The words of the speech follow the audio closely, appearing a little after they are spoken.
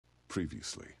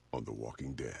Previously on The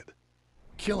Walking Dead.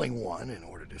 Killing one in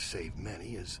order to save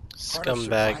many is part of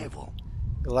Scumbag. survival.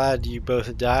 Glad you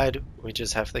both died. We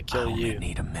just have to kill I only you.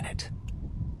 need a minute.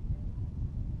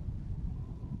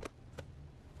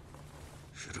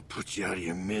 Should have put you out of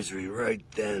your misery right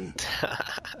then.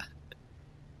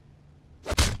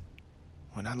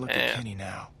 When I look Man. at Kenny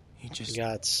now, he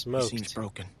Got seems smoked.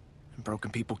 broken. And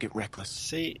broken people get reckless.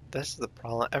 See, that's the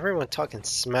problem. Everyone talking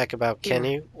smack about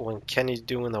Kenny when Kenny's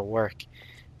doing the work.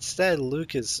 Instead,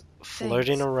 Luke is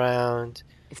flirting around,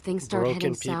 If things start broken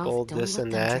heading people, south, don't this let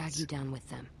and them that. drag you down with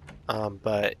them.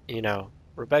 But, you know,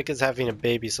 Rebecca's having a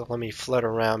baby, so let me flirt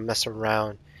around, mess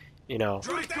around, you know.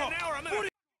 Drop that now, or I'm gonna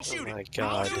shoot Oh my it.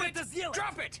 God.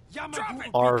 Drop it. Drop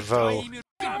it. Arvo. Don't move.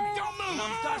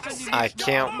 I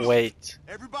can't wait.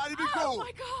 Everybody be Oh cool.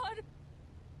 my god!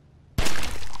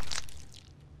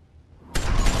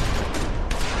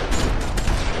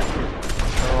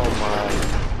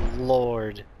 Oh my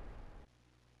lord.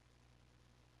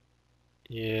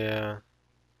 Yeah.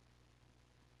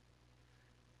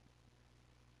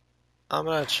 I'm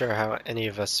not sure how any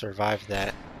of us survived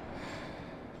that.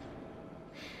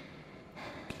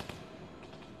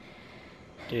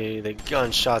 Dude, the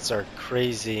gunshots are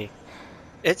crazy.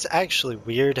 It's actually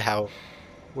weird how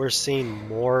we're seeing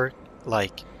more,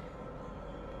 like,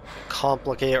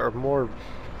 complicated or more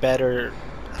better...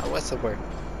 What's the word?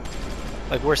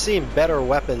 Like, we're seeing better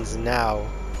weapons now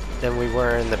than we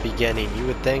were in the beginning. You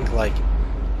would think, like,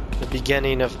 the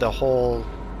beginning of the whole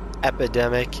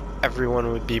epidemic,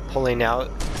 everyone would be pulling out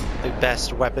the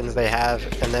best weapons they have,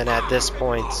 and then at this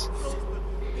point...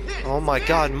 Oh my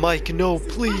god, Mike, no,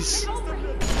 please!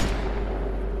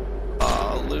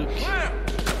 Luke.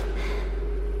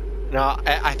 No,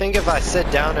 I think if I sit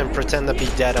down and pretend to be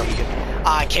dead, I'm good.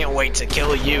 I can't wait to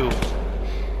kill you.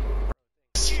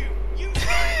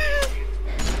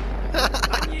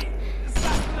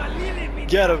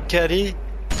 Get him, Kenny.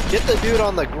 Get the dude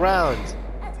on the ground.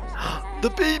 The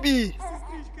baby.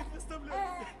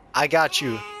 I got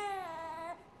you.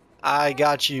 I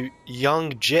got you,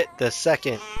 young Jit the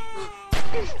second.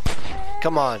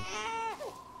 Come on.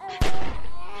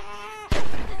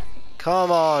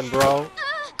 Come on, bro.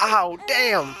 Ow,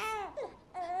 damn.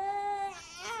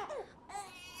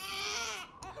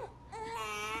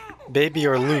 Baby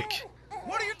or Luke?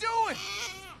 What are you doing?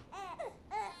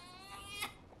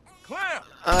 Clem.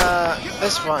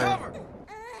 That's fine.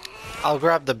 I'll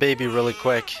grab the baby really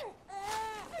quick.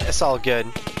 It's all good.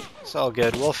 It's all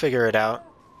good. We'll figure it out.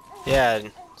 Yeah,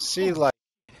 see, like...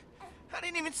 I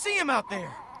didn't even see him out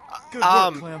there. Good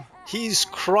work, Clem. He's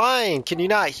crying. Can you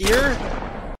not hear?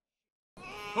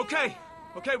 Okay,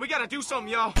 we gotta do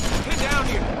something, y'all. Get down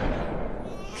here.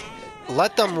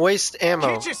 Let them waste ammo.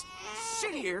 Can't just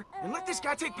sit here and let this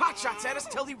guy take pot shots at us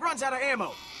till he runs out of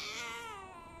ammo.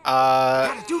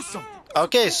 Gotta do something.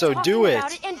 Okay, so do it.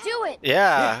 And do it.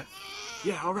 Yeah.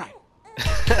 Yeah, all right.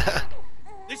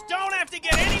 This don't have to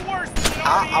get any worse than it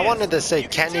I wanted to say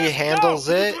Kenny handles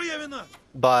it,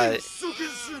 but,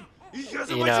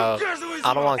 you know,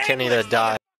 I don't want Kenny to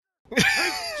die.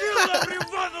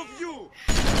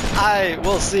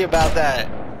 We'll see about that.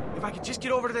 If I could just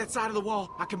get over to that side of the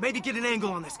wall, I could maybe get an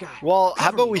angle on this guy. Well, how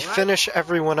Cover about me, we all right? finish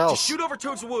everyone Just else? shoot over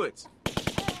towards the woods.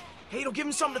 Hey, it'll give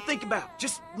him something to think about.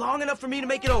 Just long enough for me to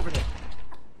make it over there.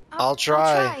 I'll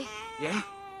try. Yeah?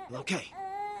 Okay.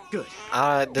 Good.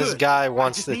 This Good. guy I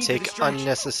wants just to need the take distraction.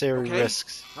 unnecessary Okay?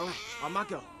 risks. All right, on my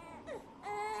go.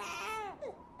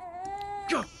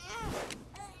 Go.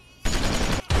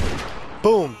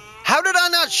 Boom. How did I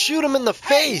not shoot him in the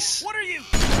face? What are you?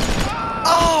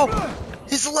 Oh!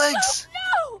 His legs!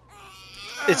 No!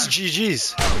 It's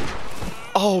GG's.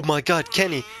 Oh my god,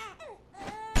 Kenny.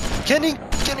 Kenny,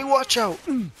 watch out.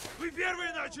 Luke,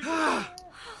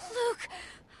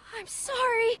 I'm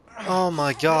sorry. Oh my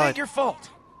It ain't god. your fault.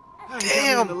 I got me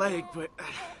Damn. in the leg, but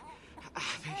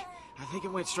I think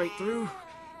it went straight through.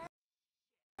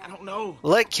 I don't know.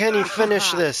 Let Kenny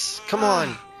finish this. Come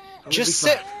on. Just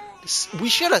sit. We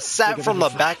should have sat from the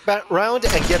background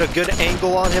and get a good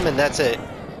angle on him, and that's it.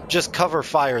 Just cover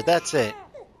fire. That's it.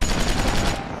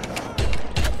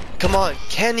 Come on,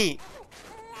 Kenny.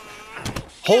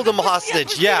 Hold him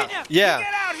hostage. Yeah, yeah,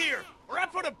 Get out here, or I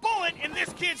put a bullet in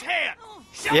this kid's head.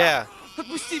 Shut yeah. up.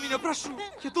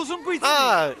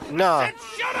 No.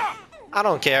 Shut up. I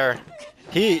don't care.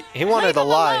 He wanted to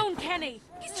lie. Alone, Kenny.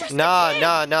 He's just Nah.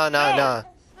 I'm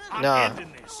Nah.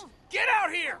 ending this. Get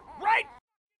out here, right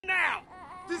now.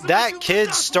 That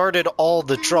kid started all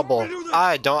the trouble.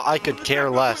 I could care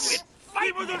less.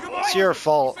 It's your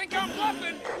fault. Think I'm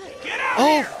bluffing? Get out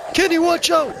Oh, here. Kenny, watch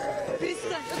out!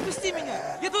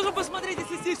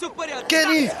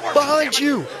 Kenny, behind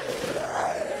you!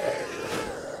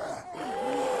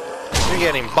 You're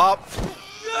getting bopped.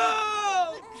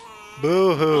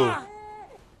 Boo-hoo.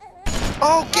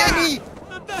 Oh, Kenny!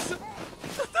 Natasha!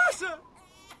 Natasha!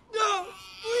 No!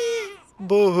 Please!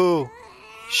 Boo-hoo.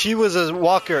 She was a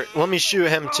walker. Let me shoot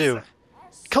him too.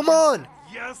 Come on!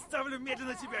 Я оставлю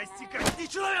медленно тебя истекать, не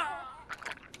человек!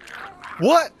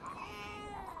 What?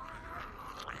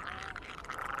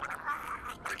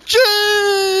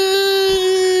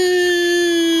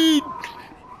 Jane!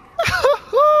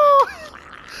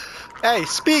 Hey,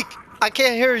 speak! I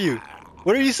can't hear you.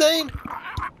 What are you saying?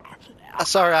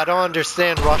 Sorry, I don't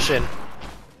understand Russian.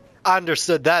 I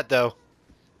understood that though.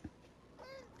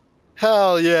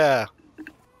 Hell yeah.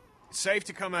 It's safe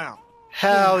to come out.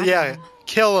 Hell yeah.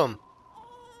 Kill him.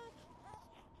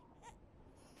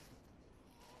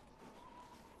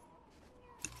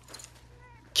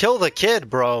 Kill the kid,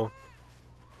 bro.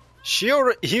 He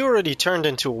already turned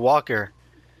into a walker.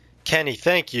 Kenny,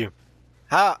 thank you.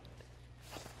 How?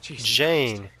 Jesus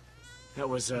Jane. Christ. That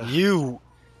was,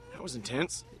 That was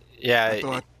intense. Yeah,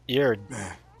 thought- you're...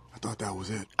 Man, I thought that was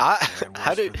it. How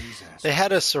worse did... for these They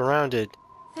had us surrounded.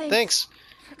 Thanks.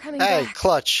 for coming Hey, back.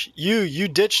 Clutch. You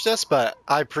ditched us, but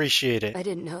I appreciate it. I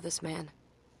didn't know this man.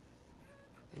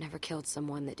 I've never killed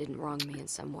someone that didn't wrong me in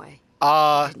some way.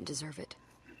 I didn't deserve it.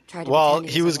 Tried to Well,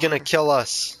 pretend he was gonna walker, kill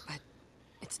us. But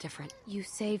it's different. You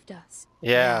saved us.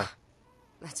 Yeah.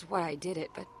 That's why I did it,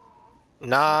 but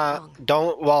Nah, wrong.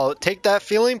 don't... Well, take that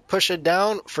feeling, push it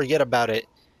down, forget about it.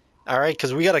 Alright,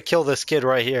 because we gotta kill this kid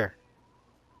right here.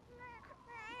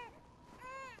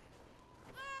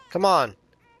 Come on.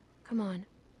 Come on.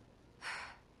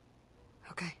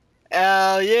 okay.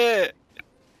 Hell yeah.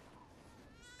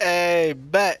 Hey,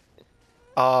 bet.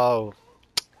 Oh.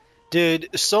 Dude,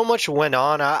 so much went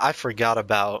on, I forgot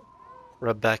about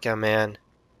Rebecca, man.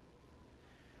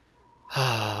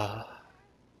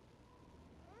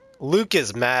 Luke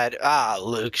is mad. Ah,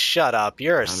 Luke, shut up.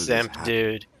 You're a How did this simp, happen?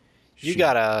 dude. You She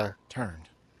gotta... turned.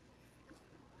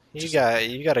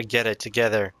 You gotta get it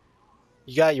together.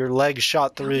 You got your leg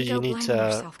shot through, you Don't need blame to...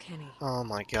 yourself, Kenny. Oh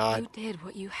my god. You did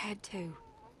what you had to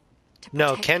No,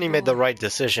 protect Kenny your made the boy. right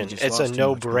decision. She just It's a lost too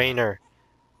much blood. no-brainer.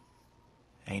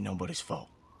 Ain't nobody's fault.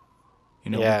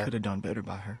 You know, Yeah. we could have done better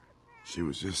by her. She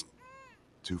was just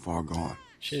too far gone.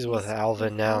 She's with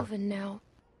Alvin now. Alvin now.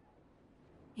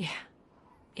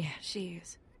 Yeah, she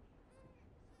is.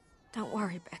 Don't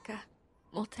worry, Becca.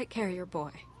 We'll take care of your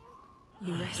boy.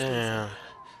 You rest easy. Damn.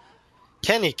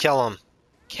 Kenny, kill him.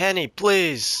 Kenny,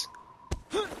 please.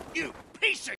 You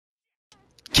piece of...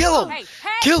 Kill him! Hey, hey!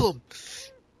 Kill him!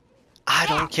 I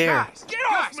don't care. Guys, get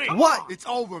off me! What? It's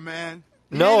over, man.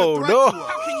 No, no.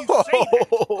 How can you say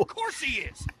that? Of course he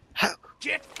is. How-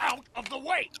 Get out of the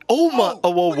way. Oh my! Oh,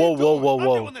 whoa, What are whoa, you whoa, doing? whoa, I'm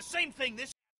whoa! doing the same thing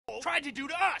this tried to do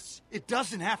to us. It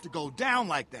doesn't have to go down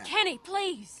like that. Kenny,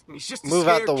 please. He's just Move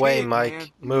out the way,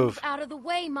 Mike. Move. Out of the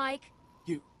way, Mike.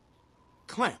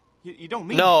 Clem, you don't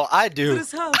mean No, I do. Let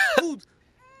us have food,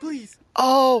 please.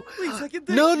 Oh! Please, I can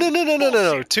No, no, no, no, no, no,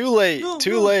 no! Bullshit. Too late! No,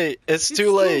 Too no. late! It's too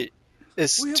true. late!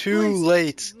 It's We have too place.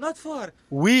 late! Not far.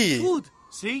 We. Food.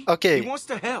 See? Okay. He wants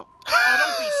to help.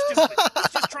 Oh, don't be stupid.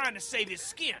 He's just trying to save his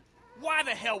skin. Why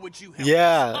the hell would you help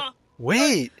Yeah. us, huh?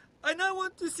 Wait. And I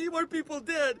want to see more people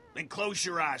dead. Then close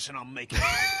your eyes and I'll make it.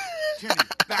 Kenny,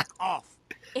 back off.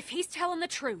 If he's telling the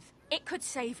truth, it could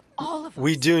save all of us.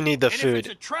 We do need the And if it's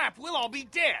food. a trap, we'll all be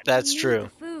dead. That's We need true.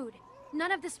 the food.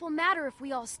 None of this will matter if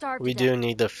we all starve We to death. do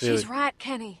need the food. She's right,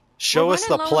 Kenny. Show We're us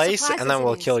the running low on place supplies and then as it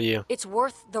we'll is. kill you. It's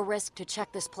worth the risk to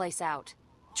check this place out.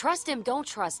 Trust him, don't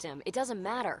trust him. It doesn't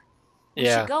matter. We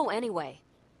Yeah. should go anyway.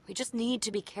 We just need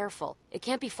to be careful. It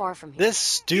can't be far from here. This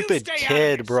You stupid stay out of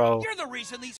kid, this. bro. You're the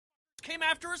reason these came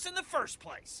after us in the first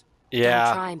place. Don't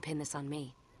Yeah. try and pin this on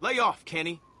me. Lay off,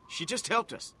 Kenny. She just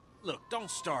helped us. Look, don't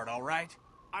start, all right?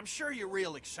 I'm sure you're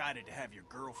real excited to have your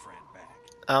girlfriend back.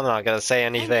 I'm not gonna say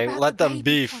Think anything. about Let the them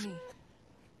baby, beef. Kenny.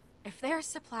 If there's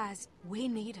supplies, we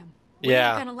need them.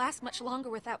 Yeah. We're not gonna last much longer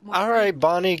without more. All food. right,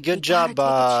 Bonnie. Good You job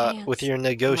gotta take a chance. with your Unless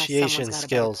negotiation someone's got a better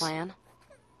skills. plan.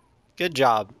 Good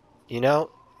job. You know,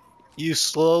 you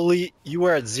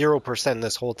were at 0%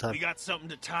 this whole We time. got something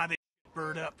to tie this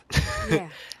bird up. Yeah.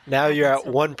 Now you're at think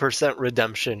so. 1%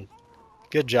 redemption.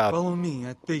 Good job. Follow me,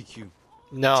 I take you.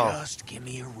 No. Just give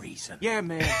me a reason. Yeah,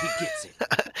 man, he gets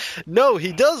it. No,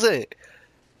 he doesn't.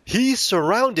 He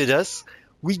surrounded us.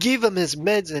 We gave him his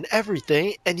meds and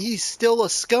everything, and he's still a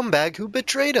scumbag who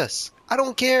betrayed us. I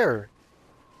don't care.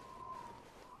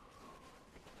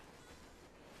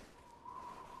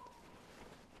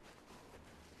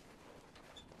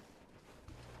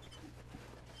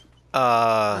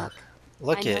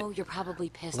 Look I at know you're probably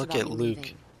pissed look about at me Luke.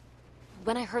 leaving.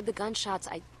 When I heard the gunshots,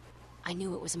 I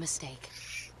knew it was a mistake.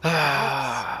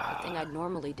 The thing I'd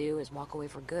normally do is walk away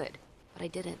for good, but I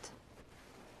didn't.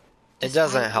 It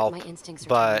doesn't Despite help, what my instincts are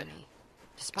but telling me.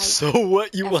 Despite so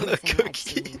what? You want a everything I've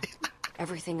cookie? seen,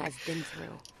 everything I've been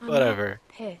through. I'm Whatever. not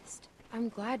pissed. I'm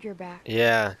glad you're back.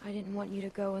 Yeah. I didn't want you to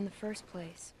go in the first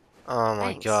place. Oh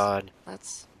my Thanks. god.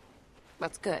 That's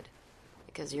good,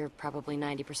 because you're probably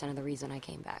 90% of the reason I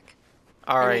came back.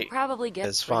 All And right. it'd probably get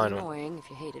It's pretty fine. annoying if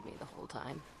you hated me the whole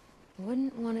time.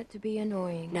 Wouldn't want it to be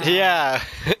annoying. No. Yeah.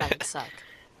 That would suck.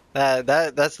 That's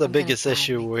the I'm gonna biggest try and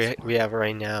issue make this we have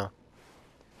right now.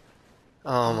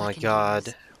 Oh All I my can do god.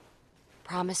 is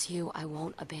promise you I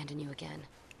won't abandon you again.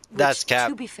 That's Which, cap.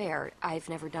 to be fair, I've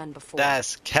never done before.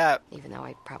 That's cap. Even though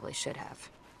I probably should have.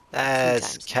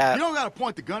 That's times cap. You don't gotta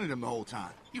point the gun at him the whole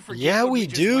time. You forget Yeah, what we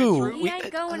just do. went through? He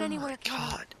ain't going oh anywhere, my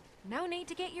Kenny. god. No need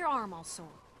to get your arm all sore.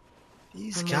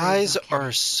 These I'm worried guys about Kenny.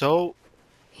 are so.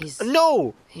 He's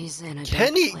No! he's in a dark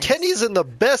Kenny, place. Kenny's in the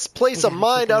best place We of gotta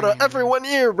mind keep out an eye of on him. everyone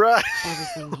here, bruh.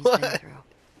 Everything he's been What? through.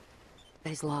 That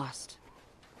he's lost.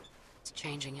 It's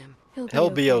changing him. He'll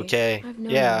be okay. I've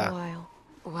known Yeah. him a while.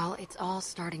 Well, it's all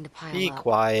starting to pile Be up.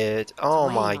 quiet. Oh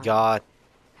weighing my on him. god.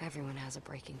 Everyone has a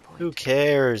breaking point. Who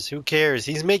cares? Who cares?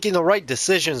 He's making the right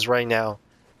decisions right now.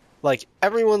 Like,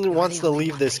 everyone You're wants the to only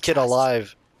leave one this they kid trust.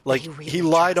 alive. Like, That he really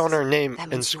lied on trusts. our name That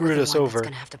and means you're screwed the us one over. That's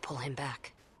gonna have to pull him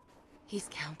back. He's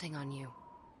counting on you.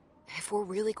 If we're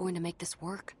really going to make this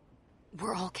work,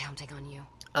 we're all counting on you.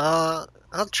 I'll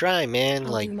try, man.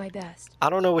 I'll Like, do my best. I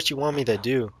don't know what you want me to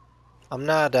do. I'm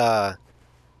not,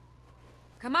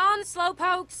 Come on,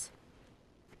 slowpokes.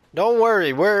 Don't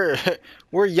worry, we're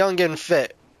we're young and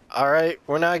fit. All right,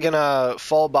 we're not gonna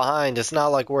fall behind. It's not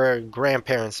like we're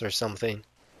grandparents or something.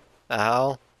 The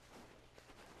hell?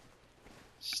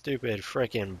 Stupid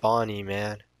freaking Bonnie,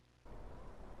 man.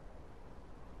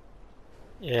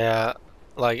 Yeah,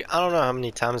 like I don't know how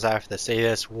many times I have to say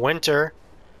this. Winter.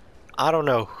 I don't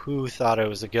know who thought it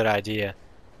was a good idea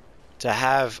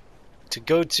to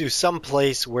go to some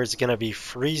place where it's gonna be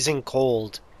freezing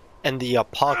cold and the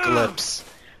apocalypse.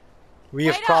 We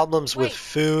have Wait up, problems with wait.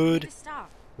 food. You need to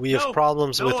stop. We have No,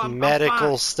 problems no, with I'm medical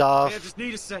fine. I stuff, just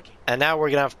need a second. and now we're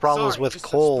gonna have problems Sorry, with just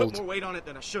cold. put more weight on it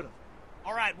than I should have.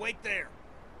 All right, wait there.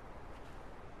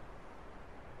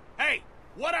 Hey,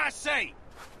 what I say?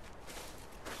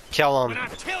 Kill When him. I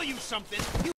tell you something,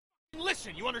 you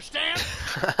listen. You understand?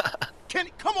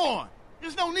 Kenny, come on.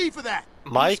 There's no need for that.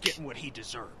 Mike? He's getting what he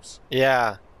deserves.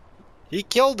 Yeah, he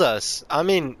killed us. I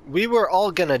mean, we were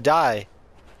all gonna die.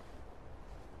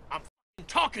 I'm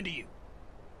talking to you.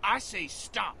 I say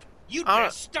stop. You I don't-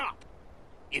 best stop.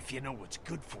 If you know what's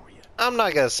good for you, I'm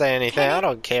not gonna say anything. I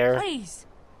don't care. Please,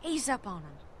 ease up on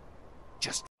him.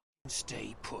 just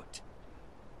stay put.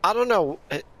 I don't know,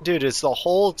 dude. It's the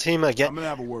whole team I'm again. gonna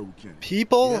have a word with Kenny. He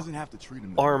People doesn't have to treat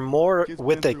him that are way. more Kid's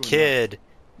with been the through kid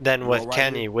than You with all right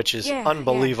Kenny, here? which is Yeah,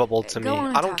 unbelievable yeah. to Go me. on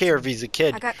and I don't talk care to if him. he's a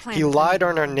kid. I got He plans lied to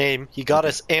on our name. He got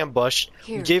us ambushed.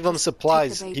 Here, We gave him just take the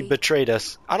supplies. He baby. betrayed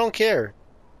us. I don't care.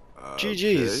 Okay.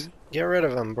 GG's. Get rid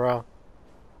of him, bro.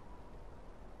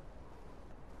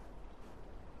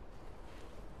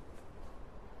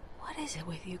 What is it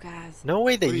with you guys? No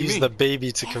way they What do you use mean? the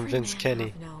baby to Every convince man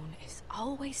Kenny. I've known is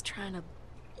always trying to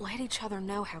let each other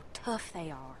know how tough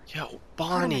they are. Yo, Put 'em in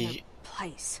Bonnie. their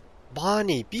place.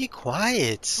 Bonnie, be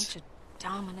quiet. Bunch of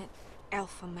dominant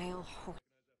alpha male whore.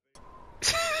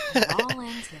 It all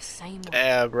ends the same way.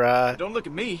 Yeah, bruh. Don't look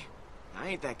at me. I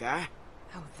ain't that guy.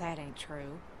 Oh, that ain't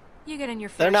true. You get in your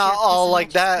fair They're not share of all pissing like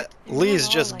matches, that. They're Lee's not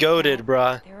all just like goaded, that.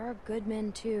 bruh. There are good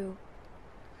men too.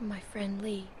 My friend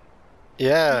Lee.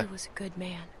 Yeah, He was a good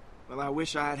man. Well, I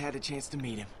wish I had had a chance to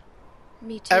meet him.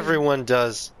 Me too. everyone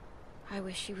does. I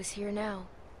wish he was here now.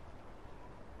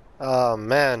 Oh,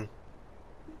 man.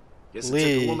 Guess it took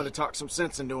a Lee. woman to talk some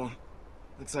sense into him.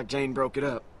 Looks like Jane broke it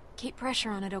up. Keep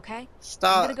pressure on it, okay? I'm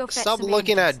Stop, gonna go fetch stop some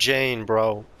looking bandages. at Jane,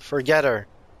 bro. Forget her.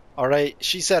 Alright?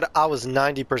 She said I was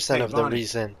 90% Hey, of the Bonnie.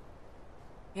 reason.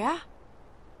 Yeah?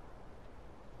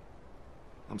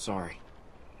 I'm sorry.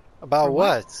 About For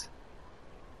what? what?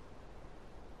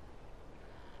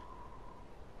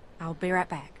 I'll be right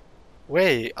back.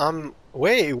 Wait,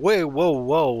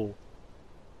 whoa.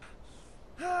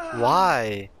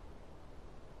 Why?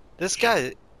 This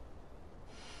guy...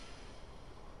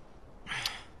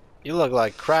 You look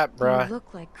like crap, You bruh.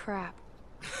 look like crap.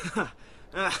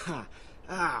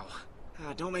 Ow.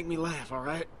 Don't make me laugh,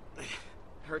 alright?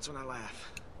 Hurts when I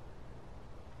laugh.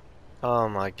 Oh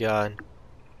my god.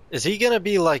 Is he gonna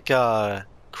be like,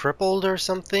 crippled or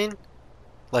something?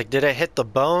 Like, did it hit the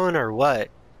bone or what?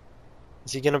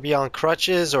 Is he gonna be on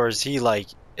crutches or is he like,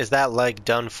 is that leg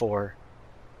done for?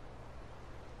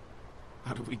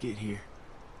 How did we get here?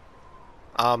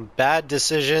 Bad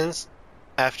decisions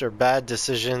after bad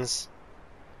decisions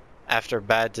after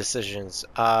bad decisions.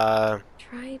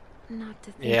 Try not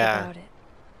to think Yeah. about it.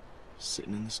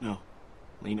 Sitting in the snow,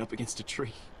 leaned up against a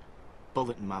tree,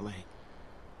 bullet in my leg.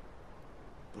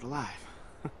 But alive.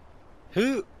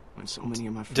 Who When so many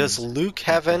of my friends... does Luke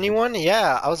have anyone?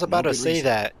 Yeah, I was about No to good say reason.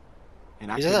 that.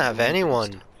 And I He doesn't couldn't have do anything to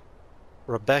anyone. stop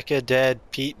it. Rebecca dead,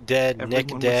 Pete dead, Everyone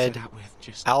Nick we dead, set out with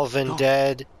just Alvin gone.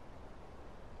 dead.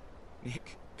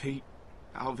 Nick, Pete,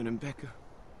 Alvin and Becca,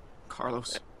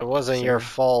 Carlos. It wasn't your Sarah.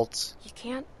 fault. You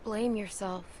can't blame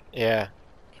yourself. Yeah.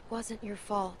 It wasn't your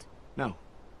fault. No,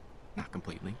 not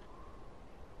completely.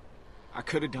 I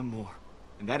could have done more,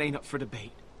 and that ain't up for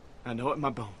debate. I know it in my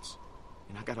bones,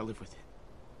 and I gotta live with it.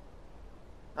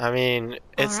 I mean,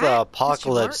 it's Alright, the this should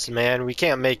apocalypse, work. man. We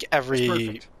can't make every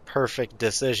perfect. perfect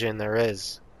decision there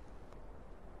is.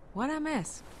 What'd I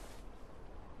miss?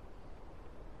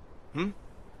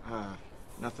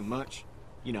 Nothing much.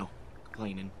 You know,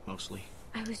 cleaning, mostly.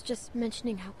 I was just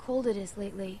mentioning how cold it is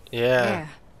lately. Yeah.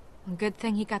 Well, good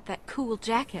thing he got that cool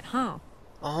jacket, huh?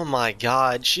 Oh my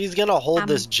god, she's gonna hold I'm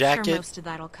this sure jacket most of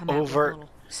that'll come out over- with a little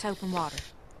soap and water.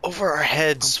 over our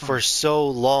heads I'm for fine. so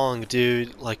long,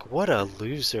 dude. Like, what a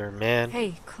loser, man.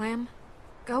 Hey, Clem,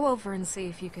 go over and see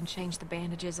if you can change the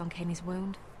bandages on Kenny's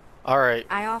wound. Alright,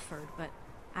 I offered, but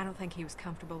I don't think he was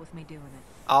comfortable with me doing it.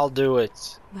 I'll do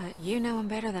it. But you know him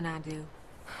better than I do.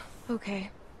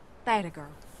 Okay. That a girl.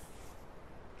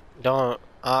 Don't,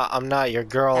 I'm not your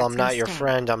girl, That's I'm not gonna your sting,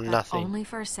 friend, I'm but nothing. Only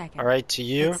for a second. Alright, to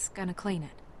you, It's gonna clean it.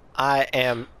 I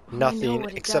am Oh, I know nothing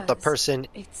what it except the does. person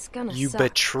It's gonna you suck. Gotta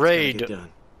betrayed. get done.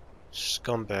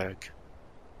 Scumbag.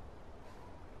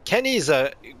 Kenny's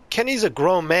a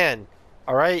grown man,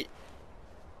 alright?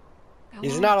 Go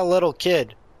He's on. not a little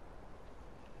kid.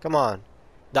 Come on.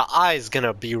 The eye's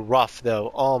gonna be rough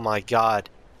though. Oh my god.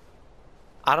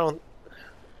 I don't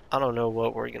know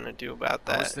what we're gonna do about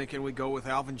I was that. thinking we go with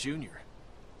Alvin Jr.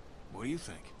 What do you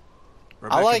think? I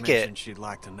Rebecca like it. mentioned she'd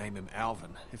like to name him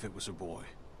Alvin if it was a boy.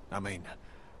 I mean,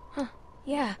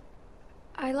 Yeah.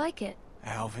 I like it.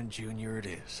 Alvin Jr. it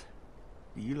is.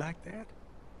 Do you like that?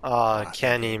 Aw, I think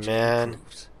Kenny, AJ man.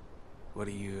 approves. What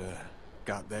do you,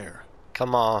 got there?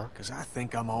 Come on. Because I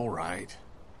think I'm all right.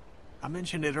 I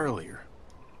mentioned it earlier.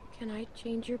 Can I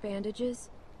change your bandages?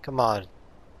 Come on.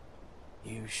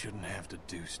 You shouldn't have to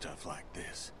do stuff like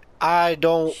this. I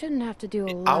don't. Shouldn't have to do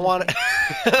a lot. I want of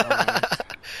it. Alright.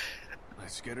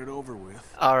 Let's get it over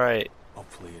with. Alright.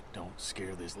 Hopefully it don't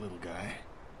scare this little guy.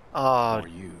 Oh, Or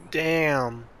you.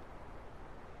 damn.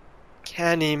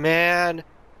 Kenny, man.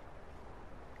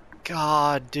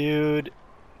 God, dude.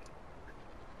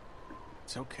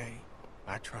 It's okay.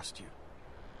 I trust you.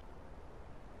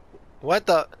 What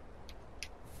the?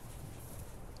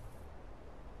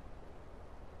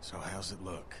 So how's it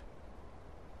look?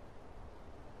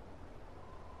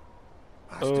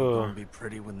 I still Ooh. gonna be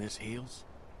pretty when this heals?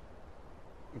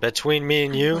 Between me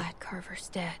and I'm you? glad Carver's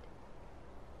dead.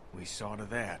 We saw to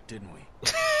that, didn't we?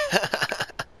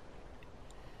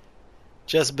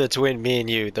 Just between me and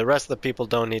you. The rest of the people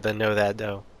don't need to know that,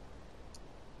 though.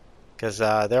 Because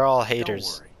they're all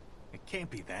haters. Don't worry. It can't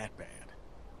be that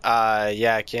bad.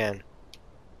 Yeah, it can.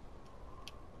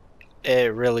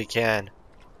 It really can.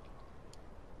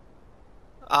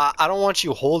 I don't want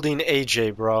you holding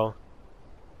AJ, bro.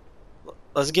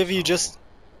 Let's give you just...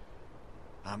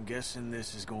 I'm guessing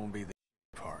this is gonna be the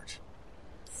part.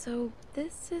 So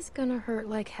this is gonna hurt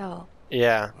like hell.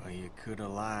 Yeah. Well, you could have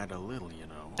lied a little, you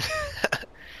know.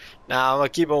 Nah, I'm gonna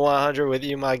keep it 100 with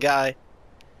you, my guy.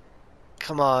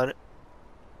 Come on.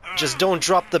 Just don't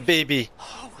drop the baby.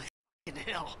 Holy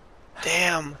hell.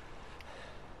 Damn.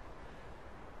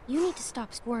 You need to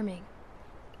stop squirming.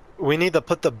 We need to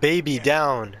put the baby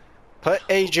down. Put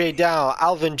AJ down.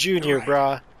 Alvin Jr., You're right.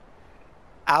 bruh.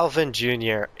 Alvin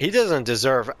Jr. He doesn't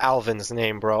deserve Alvin's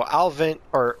name, bro.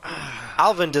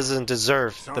 Alvin doesn't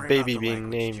deserve Sorry the about baby the being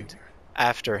language, named Junior.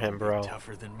 after him, You'll bro. be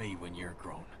tougher than me when you're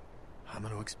grown. I'm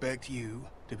gonna expect you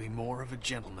to be more of a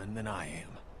gentleman than I am.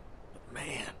 But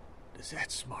man, does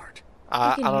that smart.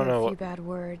 I I can don't hear know. a few bad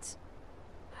words.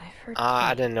 I've heard. I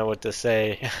plenty. didn't know what to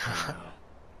say. No,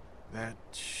 that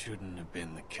shouldn't have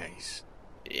been the case.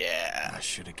 Yeah. I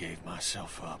should have gave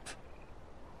myself up.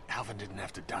 Alvin didn't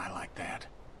have to die like that.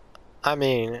 I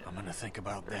mean, I'm gonna think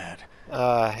about that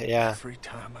yeah. every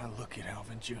time I look at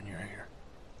Alvin Jr. here.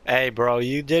 Hey, bro,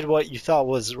 you did what you thought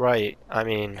was right. I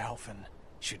mean, Alvin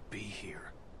should be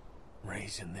here,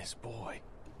 raising this boy.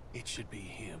 It should be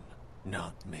him,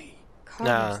 not me. Carver's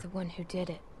Nah. the one who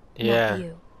did it. yeah. Not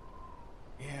you.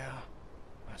 Yeah,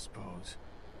 I suppose.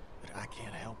 But I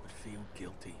can't help but feel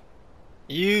guilty.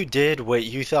 You did what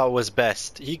you thought was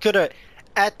best. He could have...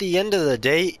 at the end of the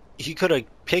day, he could have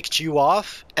picked you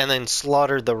off and then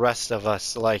slaughtered the rest of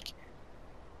us. Like,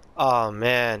 oh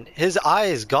man, his eye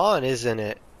is gone, isn't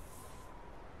it?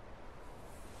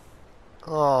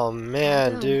 Oh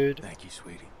man, done. dude. Thank you,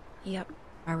 sweetie. Yep.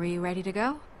 Are we ready to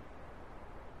go?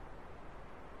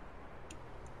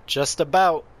 Just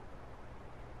about.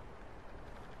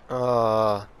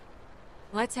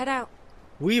 Let's head out.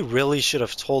 We really should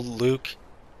have told Luke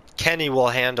Kenny will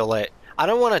handle it. I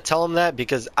don't want to tell him that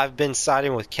because I've been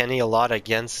siding with Kenny a lot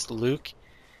against Luke.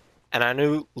 And I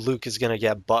knew Luke is going to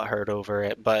get butthurt over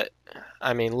it. But,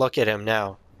 I mean, look at him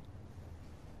now.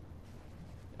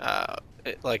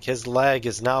 Like, his leg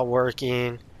is not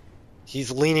working.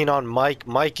 He's leaning on Mike.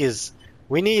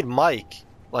 We need Mike.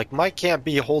 Like, Mike can't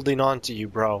be holding on to you,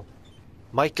 bro.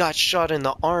 Mike got shot in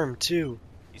the arm, too.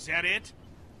 Is that it?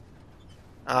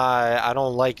 I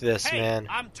don't like this, Hey, man.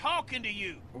 I'm talking to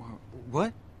you.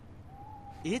 What?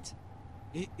 It's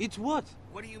what?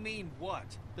 What do you mean, what?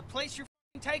 The place you're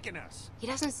f***ing taking us. He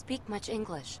doesn't speak much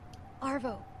English.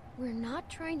 Arvo, we're not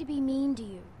trying to be mean to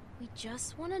you. We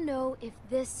just want to know if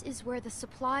this is where the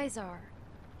supplies are.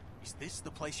 Is this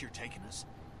the place you're taking us?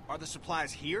 Are the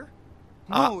supplies here?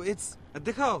 No, it's at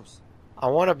the house. I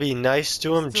want to be nice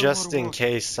to him Still just more in work.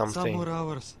 case Some something. more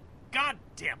hours. God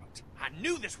damn it. I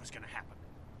knew this was gonna happen.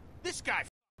 This guy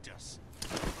f***ed us.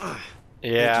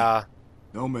 Yeah,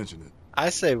 Don't mention it. I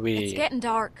say It's we. getting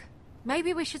dark.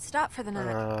 Maybe we should stop for the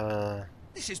night.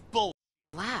 This is bull.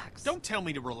 Relax. Don't tell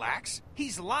me to relax.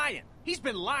 He's lying. He's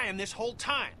been lying this whole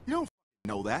time. You don't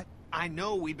know that. I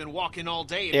know we've been walking all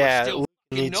day and Yeah, we're still Luke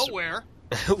f***ing needs- nowhere.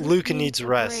 Luke needs a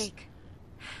rest. break.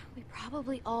 We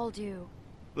probably all do.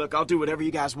 Look, I'll do whatever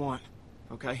you guys want,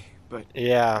 okay? But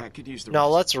Yeah. I could use the No,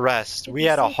 rest. let's rest. It'd We be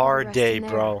had a safer to hard rest day, in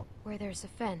there, bro. Where there's a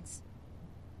fence.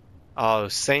 Oh,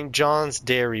 St. John's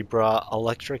Dairy, bro.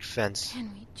 Electric fence.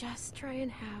 Can we just try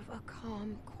and have a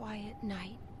calm, quiet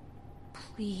night?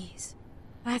 Please.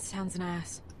 That sounds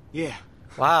nice. Yeah,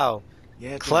 Wow.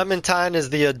 yeah. it does. Clementine is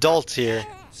the adult here.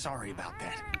 Sorry about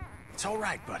that. It's all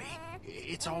right, buddy.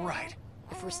 It's all right.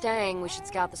 If we're staying, we should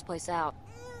scout this place out.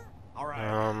 All right.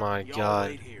 Oh my Y'all God.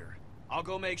 wait here. I'll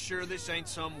go make sure this ain't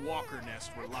some walker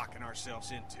nest we're locking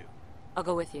ourselves into. I'll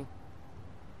go with you.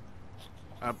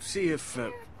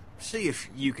 See if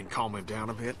you can calm him down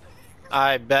a bit.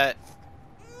 I bet.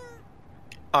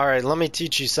 Alright, let me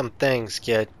teach you some things,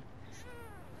 kid.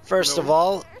 First of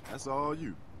all, That's all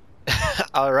you.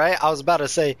 alright, I was about to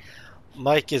say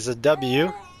Mike is a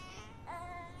W.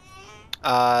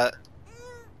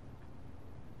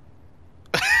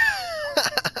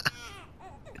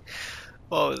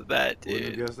 What was that, Wouldn't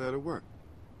have dude? guessed that'd work.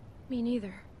 Me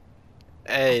neither.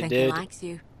 I Hey, think he dude. likes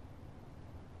you.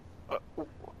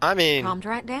 I mean, Calmed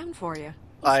right down for you.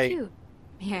 He's like, cute.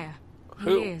 Yeah, he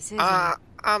who? is, isn't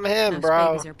I'm he? him, Most bro.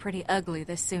 babies are pretty ugly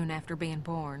this soon after being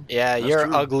born. Yeah, That's you're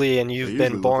true. ugly and They you've usually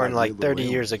been look born like like little 30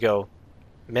 years aliens. ago.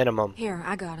 Minimum. Here,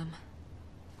 I got him.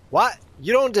 What?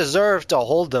 You don't deserve to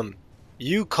hold him.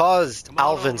 You caused Come on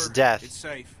Alvin's over. death. It's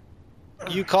safe.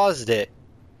 You caused it.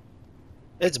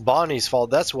 It's Bonnie's fault.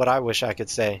 That's what I wish I could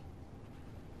say.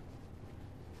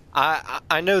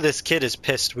 I know this kid is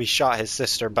pissed we shot his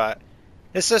sister, but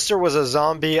his sister was a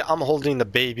zombie. I'm holding the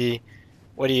baby.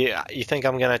 What do you think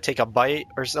I'm gonna take a bite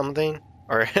or something?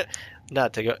 Or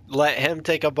not to go let him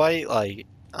take a bite? Like,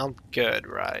 I'm good,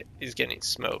 right? He's getting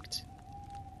smoked.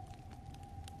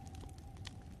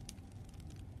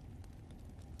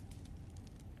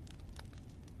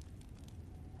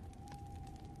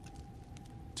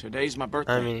 Today's my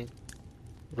birthday. I mean,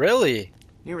 really?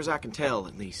 Near as I can tell,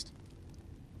 at least.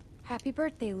 Happy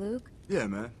birthday, Luke. Yeah,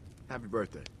 man. Happy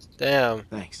birthday. Damn.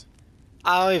 Thanks.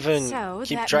 I don't even So,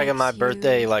 keep that track of my makes you-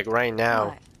 birthday like right now.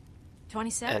 What?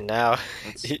 27? And now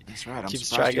he That's right. I'm keeps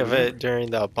surprised track you of it remembered.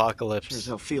 during the Sure as apocalypse.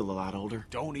 hell feel a lot older.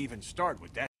 Don't even start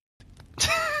with that.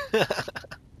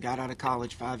 Got out of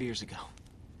college 5 years ago.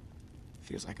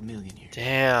 Feels like a million years.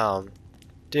 Damn.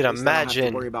 Dude, At least I don't have to worry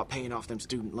imagine. about paying off them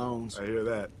student loans. I hear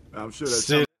that. I'm sure that's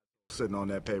Stu- sitting on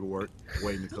that paperwork,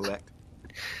 waiting to collect.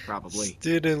 Probably.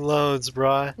 Student loans,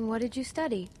 bruh. And what did you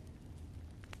study?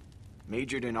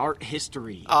 Majored in art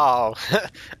history. Oh,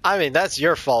 I mean, that's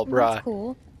your fault, That's bruh.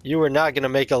 cool. You were not gonna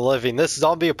make a living. This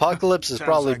zombie apocalypse is Sounds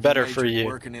probably like better you for majored you.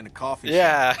 Working in a coffee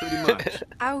Yeah. shop. Pretty much.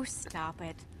 Oh, stop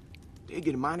it. Did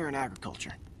get a minor in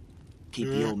agriculture. Keep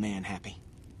the old man happy.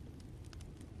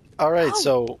 All right, Oh,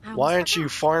 so I why was aren't you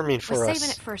farming for We're us?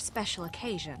 saving it for a special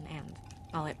occasion, and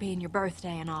while it being your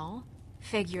birthday and all,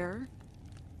 figure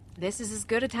this is as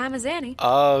good a time as any.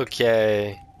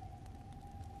 Okay.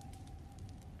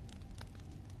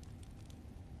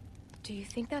 Do you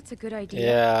think that's a good idea?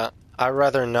 Yeah, I'd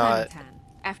rather not. Clementine,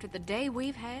 After the day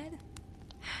we've had,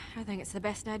 I think it's the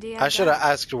best idea. I should have got.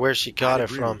 asked where she got I'd it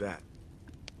agree from. with that.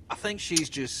 I think she's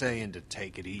just saying to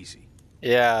take it easy.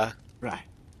 Yeah. Right.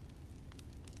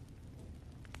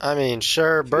 I mean,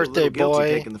 sure, Feel a little birthday guilty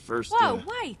boy. taking the first. Whoa,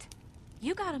 wait!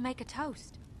 You gotta make a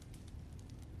toast.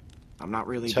 I'm not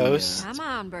really Toast? Come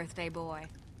on, birthday boy.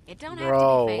 It don't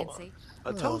Bro. have to be fancy. A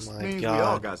Oh toast my means we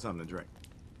all God. got something to drink.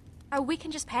 Oh, we can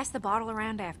just pass the bottle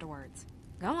around afterwards.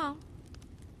 Go on.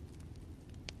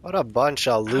 What a bunch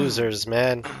of losers,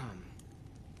 man.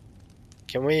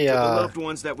 Can we, To the loved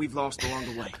ones that we've lost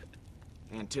along the way,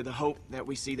 and to the hope that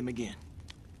we see them again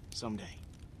someday.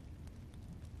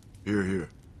 Here, here.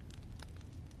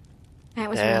 That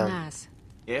was Damn. real nice.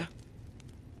 Yeah?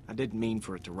 I didn't mean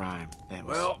for it to rhyme. That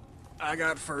was. Well, I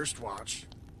got first watch.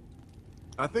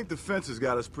 I think the fence has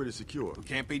got us pretty secure. We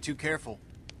can't be too careful.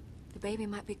 The baby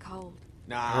might be cold.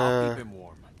 Nah, I'll Uh. keep him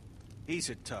warm. He's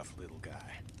a tough little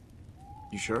guy.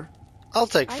 You sure? I'll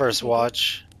take I can first take it.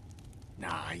 watch.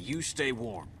 Nah, you stay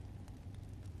warm.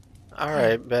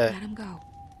 Alright, bet. Let him go.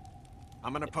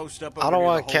 I'm gonna post up. I over don't near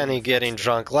want the hole in Kenny the getting fence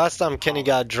drunk. Last time Kenny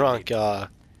got drunk, it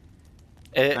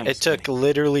Thanks, took Kenny.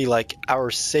 literally like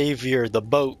our savior, the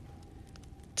boat,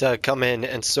 to come in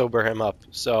and sober him up.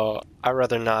 So I'd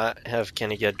rather not have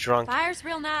Kenny get drunk. Fire's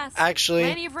real nice. Actually,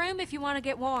 Plenty of room if you want to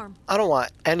get warm. I don't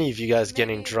want any of you guys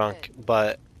getting Maybe a drunk,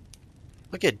 but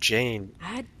look at Jane.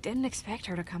 I didn't expect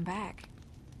her to come back.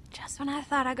 Just when I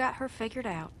thought I got her figured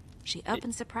out, she up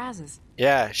and surprises.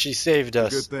 Yeah, she saved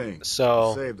us. Good thing.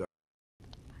 So, Saved us.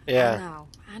 yeah.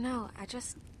 I know. I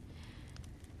just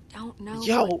don't know.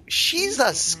 Yo, what she's she's a getting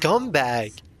out.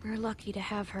 scumbag. We're lucky to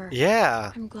have her.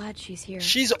 Yeah. I'm glad she's here.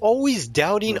 She's always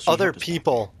doubting Well, she other helped us back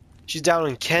people. She's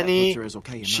doubting Kenny. That puts her as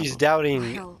okay in my She's book.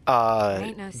 doubting Well,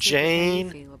 ain't no secret how you Jane.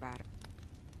 feel about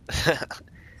it.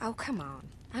 Oh, come on.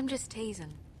 I'm just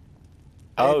teasing.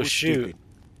 That Oh was shoot. stupid.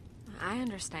 I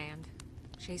understand.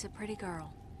 She's a pretty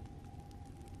girl.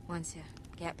 Once you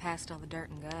get past all the dirt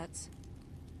and guts.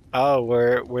 Oh,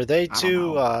 were they don't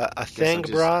two know. a Guess thing, I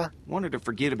just bruh? Wanted to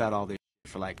forget about all this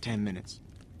for like 10 minutes.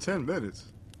 10 minutes?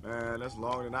 Man, that's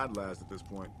longer than I'd last at this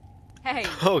point. Hey,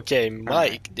 Okay,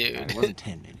 Mike, It dude. wasn't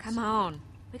 10 minutes. come on.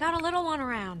 We got a little one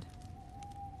around.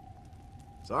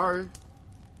 Sorry.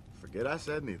 Forget I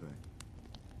said anything.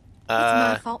 It's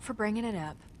my Uh, fault for bringing it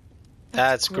up.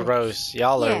 that's gross.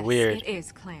 Y'all Yes, are weird. it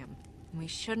is, Clem. We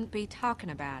shouldn't be talking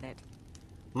about it.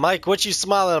 Mike, what you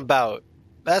smiling about?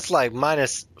 That's like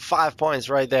 -5 points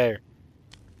right there.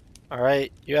 All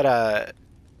right, you got a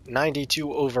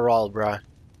 92 overall, bruh.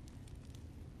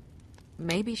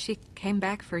 Maybe she came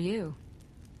back for you.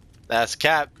 That's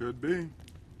cap. Could be.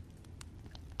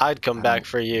 I'd come I back don't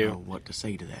for you. know what to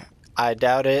say to that. I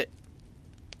doubt it.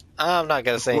 I'm not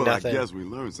gonna say well, nothing. I guess we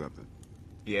learned something.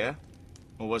 Yeah?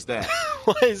 What was that?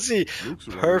 Why is he Luke's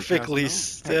ready to perfectly pass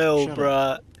still, shut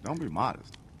bruh? Don't be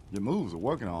modest. Your moves are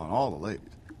working on all the ladies.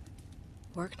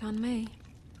 Worked on me.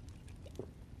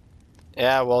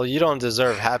 Yeah, well, you don't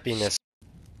deserve happiness.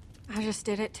 I just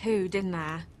did it too, didn't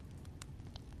I?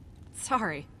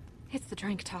 Sorry. It's the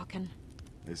drink talking.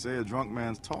 They say a drunk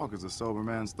man's talk is a sober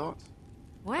man's thoughts.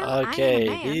 Well, Okay, I ain't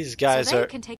a man, these guys so they are-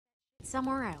 can take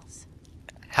somewhere else.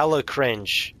 Hella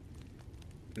cringe.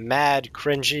 Mad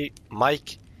cringy.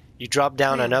 Mike, you dropped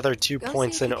down Clem, another 2 go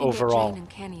points see if in you can get overall. Jane and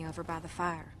Kenny over by the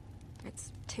fire.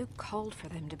 It's too cold for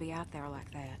them to be out there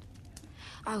like that.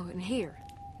 Oh, and here,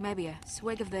 maybe a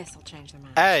swig of this will change their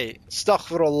minds. Hey,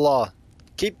 astaghfirullah.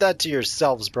 Keep that to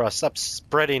yourselves, bro. Stop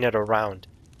spreading it around.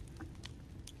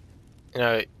 You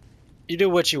know, you do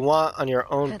what you want on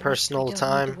your own At least we personal don't Need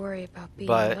time. to worry about being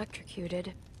but-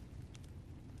 electrocuted.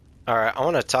 Alright, I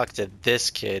want to talk to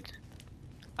this kid.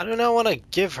 I do not want to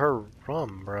give her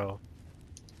rum, bro.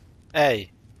 Hey.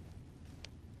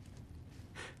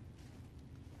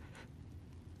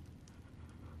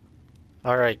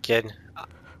 Alright, kid.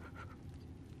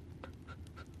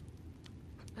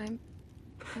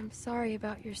 I'm sorry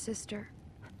about your sister.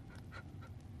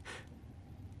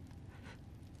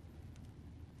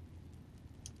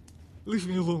 Leave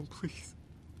me alone, please.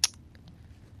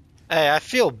 Hey, I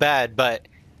feel bad, but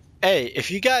hey,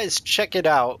 if you guys check it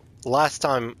out last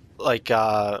time, like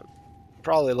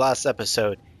probably last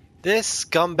episode, this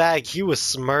scumbag, he was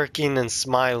smirking and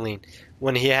smiling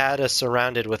when he had us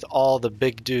surrounded with all the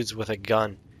big dudes with a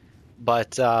gun.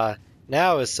 But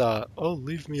now it's oh,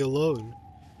 leave me alone.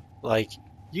 Like,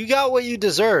 you got what you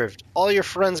deserved. All your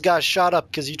friends got shot up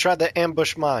because you tried to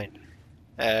ambush mine.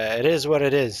 It is what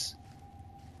it is.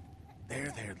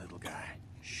 There, little guy.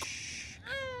 Shh.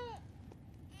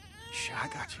 Shh, I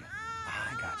got you.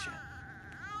 I got you.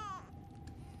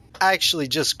 Actually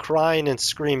just crying and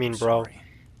screaming, bro. Sorry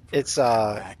It's how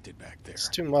I acted back there. it's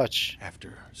too much.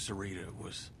 After Sarita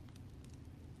was...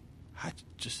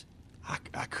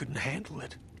 I couldn't handle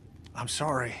it. I'm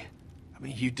sorry. I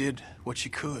mean, you did what you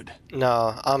could.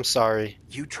 No, I'm sorry.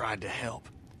 You tried to help,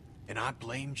 and I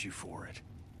blamed you for it.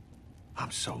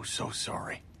 I'm so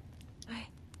sorry.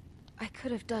 I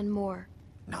could have done more.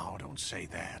 No, don't say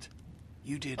that.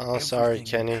 You did Oh, everything sorry,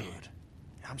 Kenny. you could.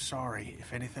 I'm sorry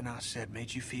if anything I said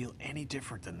made you feel any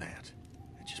different than that.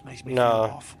 It just makes me feel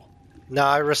awful. No,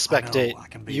 I respect it. I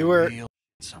can be You were real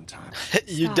sometimes.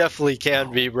 you Stop. definitely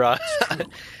can be, bro. It's true.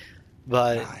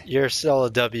 But Right. you're still a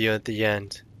W at the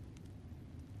end.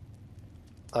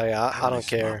 Like, I don't miss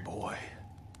care. My boy.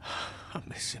 I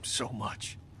miss him so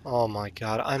much. Oh my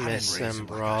god, I miss didn't raise him,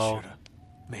 like I bro. shoulda.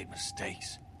 Made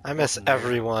mistakes. I miss Wasn't there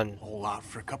everyone. A whole lot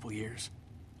for a couple years.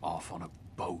 Off on a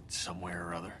boat somewhere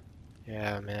or other.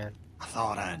 Yeah, man. I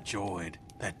thought I enjoyed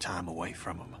that time away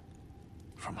from him.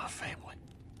 From my family.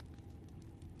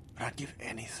 But I'd give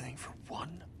anything for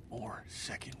one more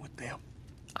second with them.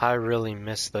 I really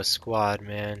miss the squad,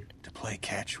 man. To play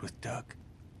catch with Doug.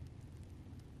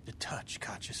 To touch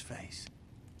Koch's face.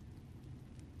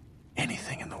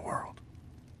 Anything in the world.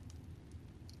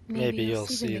 Maybe I'll you'll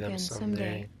see them again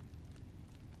someday.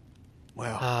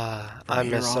 Well, I from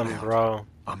here miss on them, out, bro.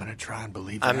 I'm gonna try and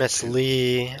believe I that miss too.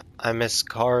 Lee. I miss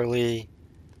Carly.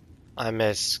 I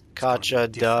miss It's gonna be Katja,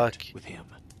 Duck. different with him.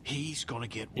 He's gonna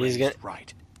get He's raised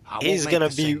right. I won't He's make gonna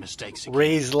the same be mistakes again.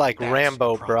 raised like That's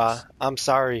Rambo, a promise. bruh. I'm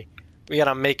sorry. We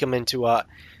gotta make him into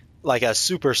like a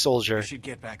super soldier. You should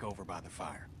get back over by the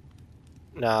fire.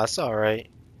 Nah, it's alright.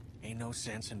 Ain't no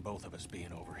sense in both of us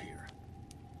being over here.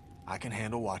 I can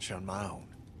handle watch on my own.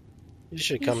 You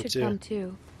should You come should too. come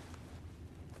too.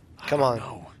 Come on.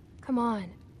 No. Come on.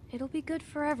 It'll be good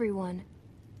for everyone.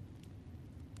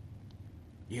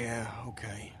 Yeah,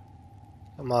 okay.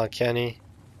 Come on, Kenny.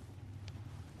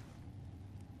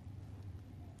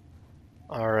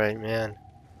 Alright, man.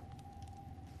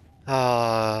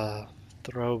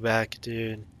 Throwback,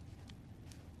 dude.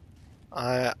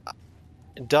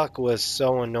 Duck was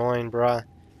so annoying, bruh.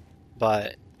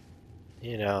 But,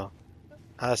 you know,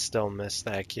 I still miss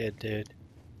that kid, dude.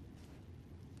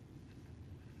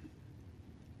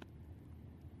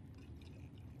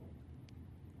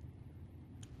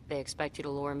 They expect you to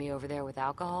lure me over there with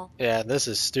alcohol? Yeah, this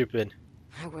is stupid.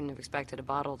 I wouldn't have expected a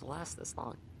bottle to last this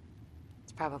long.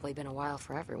 It's probably been a while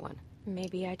for everyone.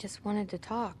 Maybe I just wanted to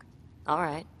talk. All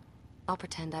right. I'll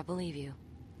pretend I believe you.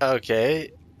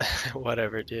 Okay.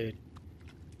 Whatever, dude.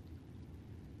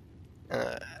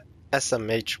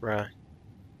 SMH, bruh.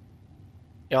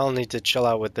 Y'all need to chill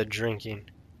out with the drinking.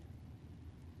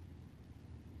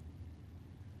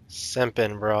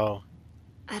 Simpin', bro.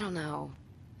 I don't know.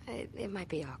 It might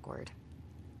be awkward.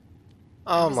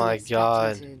 Oh my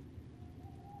god. To,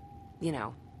 you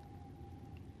know,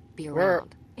 be We're-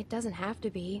 around. It doesn't have to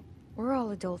be. We're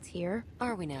all adults here.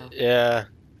 Are we now? Yeah.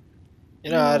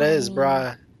 You know how it what I is, mean.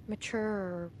 bruh. Mature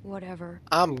or whatever.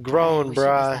 I'm I grown, wish it was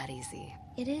bruh. that easy.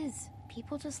 It is.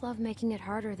 People just love making it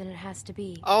harder than it has to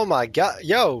be. Oh my god.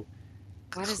 Yo,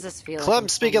 Why does this feel Clem I'm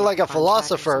speaking signing like a contract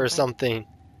philosopher or something.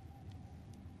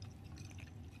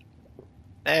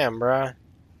 Damn, bruh.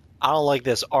 I don't like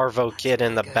this Arvo kid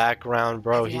in the good. background,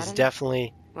 bro. Have you He's had enough?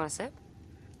 definitely... Want a sip?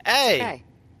 Hey! Okay.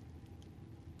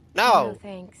 No!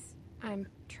 thanks. I'm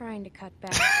trying to cut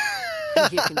back.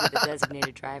 You can be the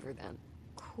designated driver then.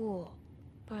 Cool.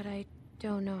 But I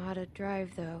don't know how to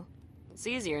drive, though. It's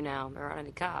easier now. There aren't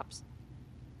any cops.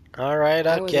 Alright,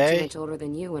 I wasn't too okay. much older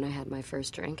than you when I had my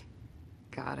first drink.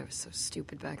 God, I was so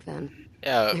stupid back then.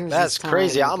 Yeah, There was that's this time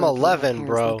crazy. I I'm broke into my 11, parents'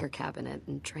 bro. liquor cabinet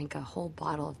and drank a whole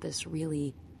bottle of this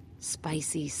really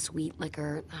spicy, sweet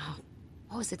liquor. Oh,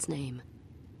 what was its name?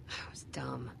 It was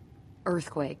dumb.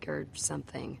 Earthquake or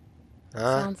something.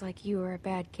 Huh? Sounds like you were a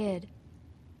bad kid.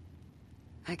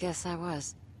 I guess I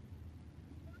was.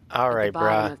 Alright, At the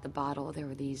bottom bruh. of the bottle, there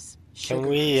were these Can sugar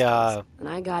we, crystals, and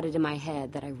I got it in my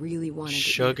head that I really wanted to eat a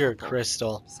Sugar couple.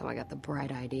 crystal. So I got the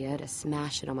bright idea to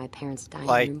smash it on my parents' dining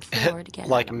Like, room floor to get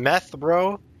like at 'em. meth,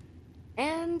 bro?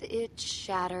 And it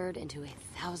shattered into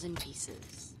 1,000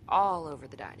 pieces, all over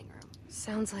the dining room.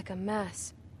 Sounds like a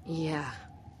mess. Yeah,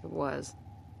 it was.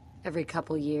 Every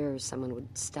couple years, someone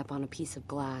would step on a piece of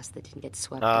glass that didn't get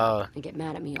swept up and get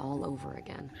mad at me all over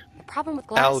again. The problem with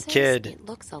glass is kid. it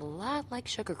looks a lot like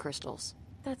sugar crystals.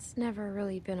 That's never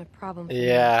really been a problem for me.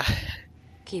 Yeah.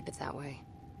 Keep it that way.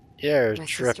 You're My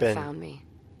sister tripping. found me,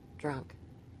 drunk,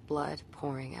 blood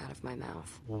pouring out of my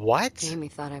mouth. What? Amy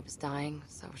thought I was dying,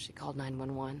 so she called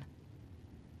 911.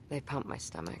 They pumped my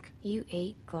stomach. You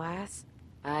ate glass?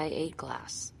 I ate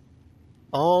glass.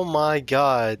 Oh my god.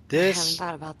 I haven't This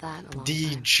thought about that in a long time.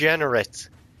 degenerate.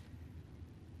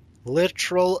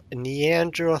 Literal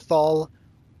Neanderthal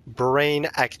brain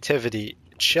activity.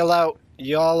 Chill out.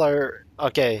 Y'all are...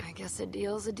 Okay. I guess a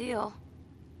deal's a deal.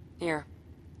 Here.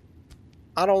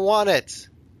 I don't want it.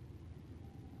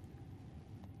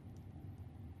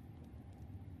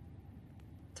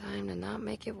 Time to not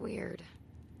make it weird.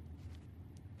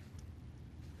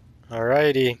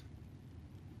 Alrighty.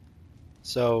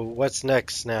 So, what's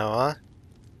next now, huh?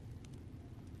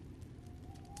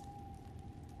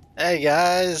 Hey,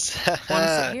 guys. Want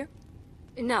to sit here?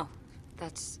 No,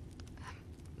 that's...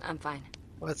 I'm fine.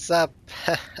 What's up?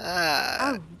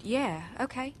 Oh, yeah,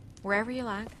 okay. Wherever you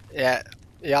like. Yeah,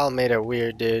 y'all made it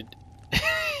weird, dude.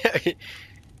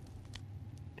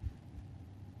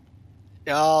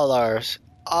 Y'all are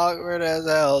awkward as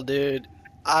hell, dude.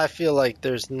 I feel like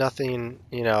there's nothing,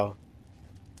 you know,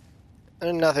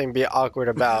 there's nothing to be awkward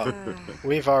about.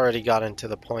 We've already gotten to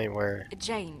the point where...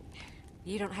 Jane,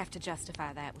 you don't have to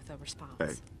justify that with a response.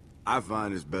 Hey, I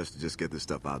find it's best to just get this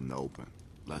stuff out in the open.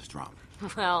 Less drama.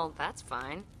 Well, that's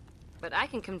fine. But I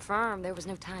can confirm there was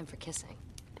no time for kissing.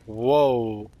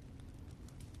 Whoa.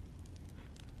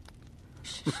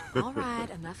 All right,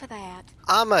 enough of that.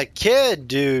 I'm a kid,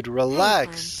 dude.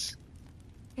 Relax.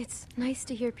 It's nice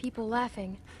to hear people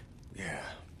laughing. Yeah,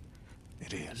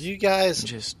 it is. You guys...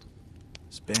 Just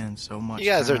spend so much You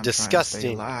guys time are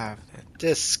disgusting. trying to stay alive that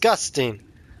Disgusting.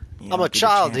 you I'm don't a get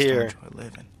child chance to here. enjoy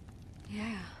living.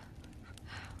 Yeah.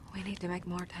 We need to make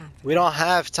more time. We don't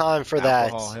have time for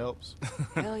Alcohol that. helps.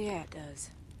 Hell yeah, it does.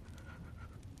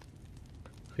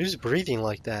 Who's breathing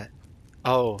like that?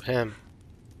 Oh, him.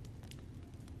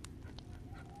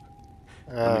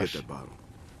 Let me get that bottle.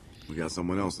 We got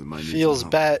someone else that might need Feels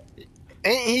some help. bad.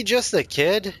 Ain't he just a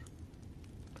kid?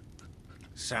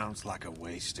 Sounds like a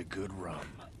waste of good rum.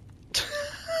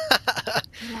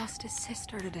 He lost his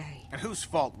sister today. And whose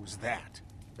fault was that?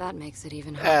 That makes it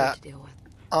even Yeah. harder to deal with.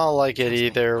 I don't like it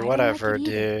either. I don't Whatever, like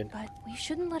it either, dude. But we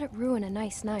shouldn't let it ruin a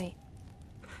nice night.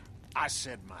 I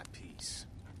said my piece.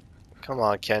 Come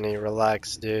on, Kenny.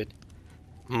 Relax, dude.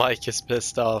 Mike is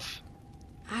pissed off.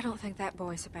 I don't think that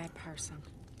boy's a bad person.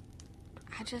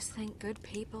 I just think good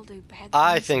people do bad things.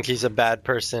 I think he's a bad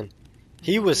person.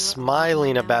 He was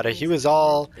smiling about it. He was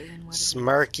all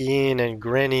smirking and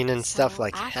grinning and stuff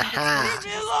like,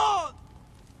 haha.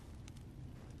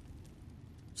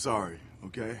 Sorry,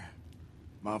 okay?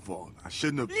 My fault. I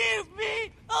shouldn't have... Leave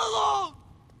me alone!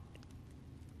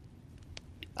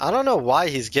 I don't know why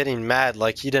he's getting mad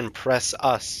like he didn't press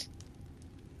us.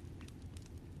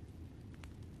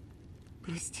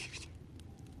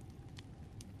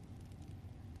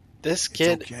 This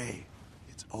kid... It's okay.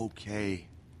 It's okay.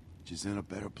 She's in a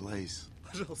better place.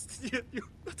 It's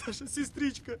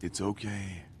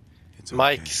okay. It's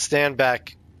Mike, okay. stand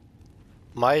back.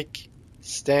 Mike,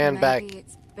 stand back. Maybe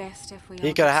it's best if we He all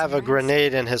could get have some a rest.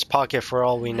 grenade in his pocket for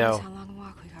all we Who knows know. how long a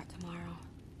walk we got tomorrow.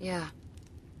 Yeah,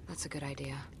 that's a good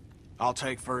idea. I'll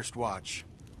take first watch.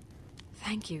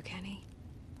 Thank you, Kenny.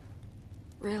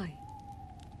 Really.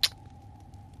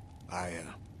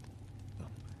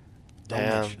 Don't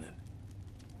Damn. mention it.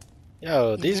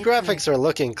 Yo, You these did graphics good. are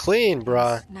looking clean, It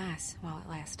bruh. was nice while it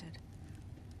lasted.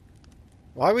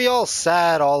 Why are we all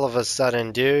sad all of a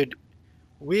sudden, dude?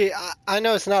 I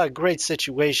know it's not a great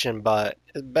situation, but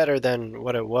it's better than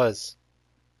what it was.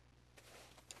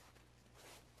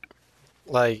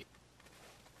 Like,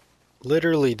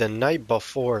 literally the night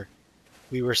before,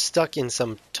 we were stuck in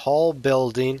some tall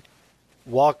building,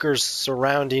 walkers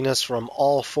surrounding us from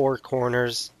all four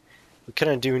corners. We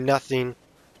couldn't do nothing.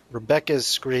 Rebecca's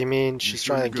screaming, she's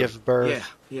trying to good? give birth.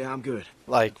 Yeah, I'm good.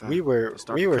 Like, If I we were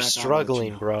start to crack, I'll let you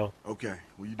struggling, know. bro. Okay,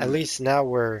 well, you do At it. least now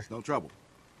we're... It's no trouble.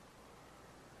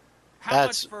 How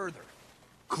That's- much further?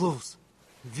 Close.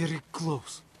 Very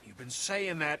close. You've been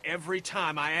saying that every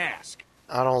time I ask.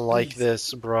 I don't like Please.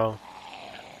 this, bro.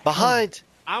 Behind!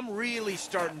 I'm really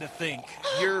starting to think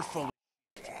you're full of...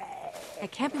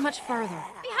 It can't be much further.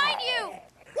 Behind you!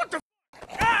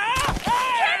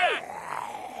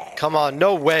 Come on,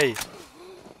 no way.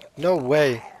 No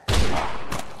way.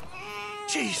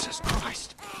 Jesus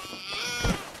Christ!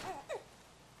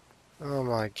 Oh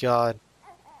my god.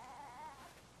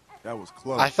 That was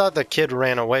close. I thought the kid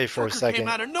ran away for a Fucker second. came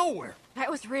out of nowhere. That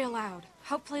was real loud.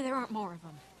 Hopefully there aren't more of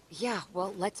them. Yeah,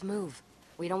 well, let's move.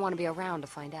 We don't want to be around to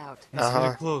find out. It's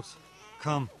very close.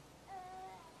 Come.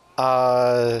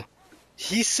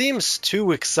 He seems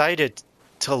too excited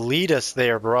to lead us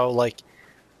there, bro. Like,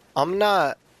 I'm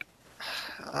not...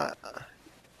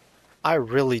 I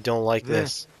really don't like There.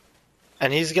 this.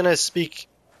 And he's gonna speak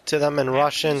to them in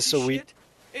Russian, Piece so of we shit.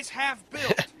 It's half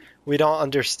built. we don't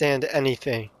understand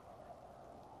anything.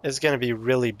 It's gonna be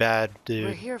really bad, We're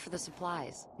dude. here for the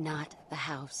supplies, not the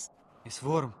house. It's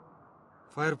warm.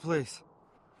 Fireplace.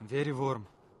 Very warm.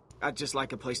 I'd just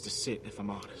like a place to sit, if I'm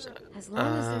honest. As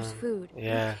long as there's food,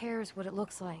 yeah. who cares what it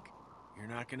looks like? You're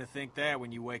not gonna think that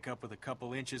when you wake up with a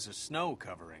couple inches of snow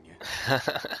covering you.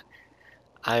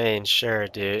 I mean, sure,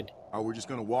 dude. Are we just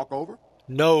gonna walk over?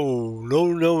 No,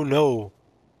 no, no, no.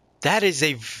 That is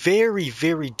a very,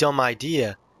 very dumb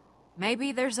idea.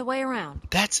 Maybe there's a way around.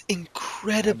 That's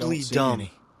incredibly dumb.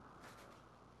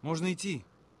 Можно идти.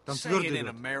 Там Say твердый it in лед.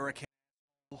 American.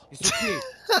 It's okay.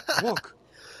 Walk.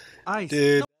 Ice.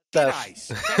 Dude, Ice.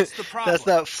 That's the problem. that's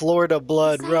that Florida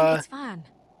blood, He's saying bruh. it's fine.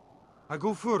 I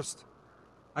go first.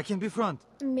 I can be front.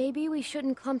 Maybe we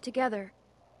shouldn't clump together.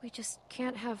 We just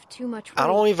can't have too much weight. I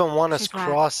don't even want us She's right.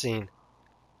 crossing.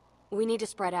 We need to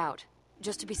spread out,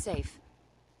 just to be safe.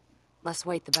 Less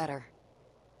weight, the better.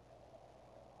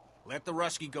 Let the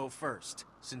Rusky go first,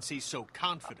 since he's so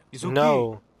confident. It's okay.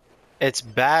 No, it's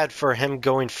bad for him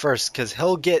going first, because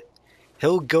he'll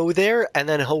go there, and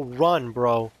then he'll run,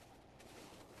 bro.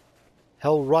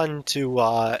 He'll run to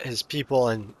his people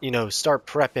and, you know, start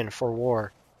prepping for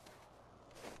war.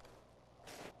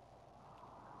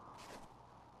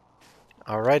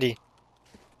 Alrighty.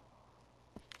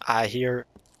 I hear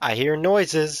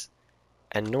noises,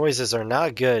 and noises are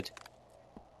not good.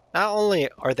 Not only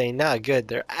are they not good,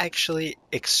 they're actually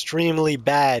extremely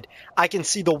bad. I can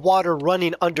see the water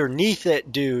running underneath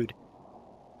it, dude.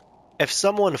 If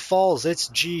someone falls, it's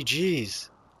GG's.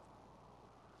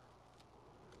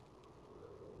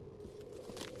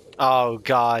 Oh,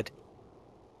 God.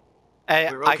 Hey,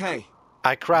 We're okay.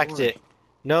 I cracked it.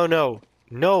 No, no.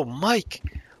 No, Mike.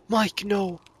 Mike,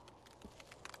 no.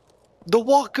 The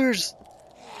walkers.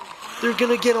 They're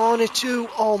gonna get on it, too.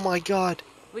 Oh, my God.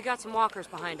 We got some walkers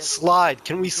behind us. Slide.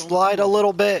 Can we slide a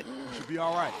little bit? Should be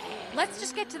all right. Let's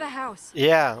just get to the house.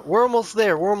 Yeah, we're almost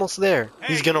there. We're almost there.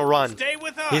 Hey, He's gonna run. Stay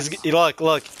with us.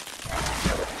 Look.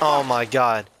 Oh my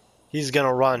God. He's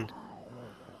gonna run.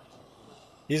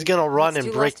 He's gonna run That's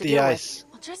and too break less to the deal with. ice.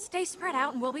 We'll just stay spread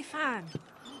out and we'll be fine.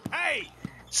 Hey,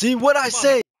 See what I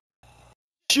say?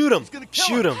 Shoot him. gonna kill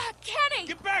Shoot him. him. Kenny!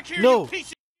 get back here, No. you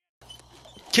piece of...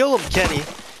 Kill him, Kenny.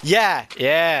 Yeah.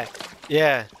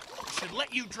 I should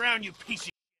let you drown, you piece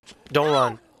of... Don't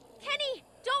run. Kenny,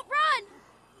 don't run!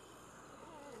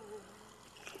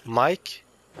 Mike?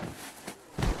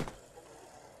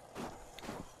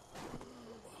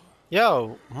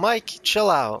 Yo, Mike, chill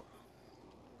out.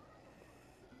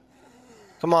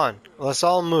 Come on, let's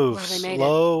all move Well, they made it.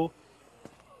 slow.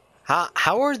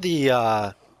 How are the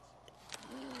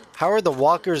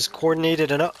walkers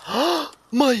coordinated enough?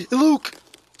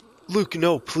 Luke,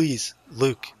 no, please,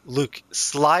 Luke,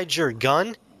 slide your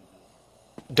gun.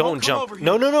 Don't come jump. over here.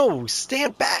 No,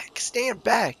 stand back.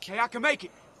 Hey, I can make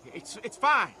it. It's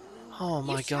fine. Oh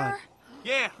my You God. sure?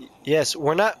 Yeah. Yes,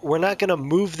 we're not gonna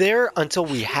move there until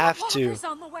we have to. Walker's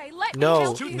on the way. Let me No,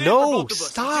 help you. Too thin for no, both of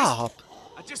us. stop.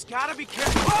 I just gotta be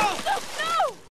careful. Oh! No!